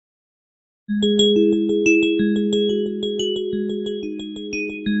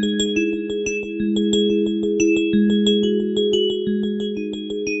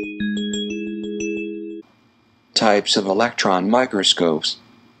Types of electron microscopes.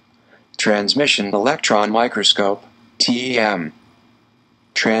 Transmission electron microscope, TEM.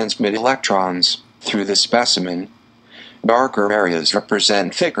 Transmit electrons through the specimen. Darker areas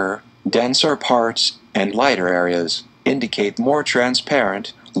represent thicker, denser parts, and lighter areas indicate more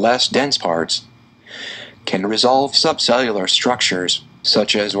transparent, less dense parts. Can resolve subcellular structures,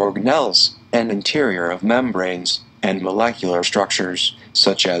 such as organelles, and interior of membranes, and molecular structures,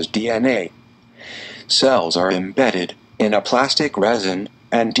 such as DNA. Cells are embedded in a plastic resin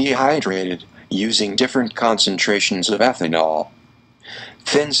and dehydrated using different concentrations of ethanol.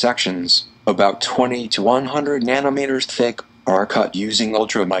 Thin sections, about 20 to 100 nanometers thick, are cut using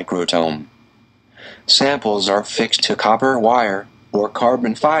ultramicrotome. Samples are fixed to copper wire or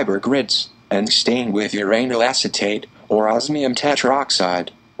carbon fiber grids and stained with uranyl acetate or osmium tetroxide,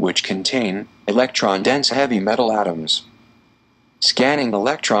 which contain electron-dense heavy metal atoms. Scanning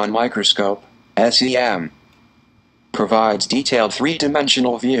electron microscope, SEM, provides detailed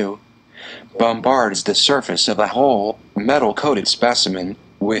three-dimensional view, bombards the surface of a whole, metal-coated specimen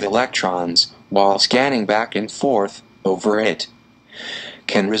with electrons while scanning back and forth over it.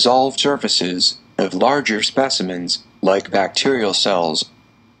 Can resolve surfaces of larger specimens like bacterial cells.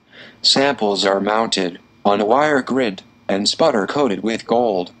 Samples are mounted on a wire grid and sputter-coated with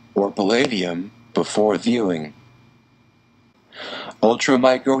gold or palladium before viewing.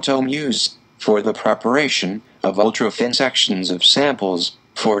 Ultramicrotome used for the preparation of ultra-thin sections of samples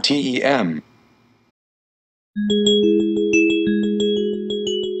for TEM.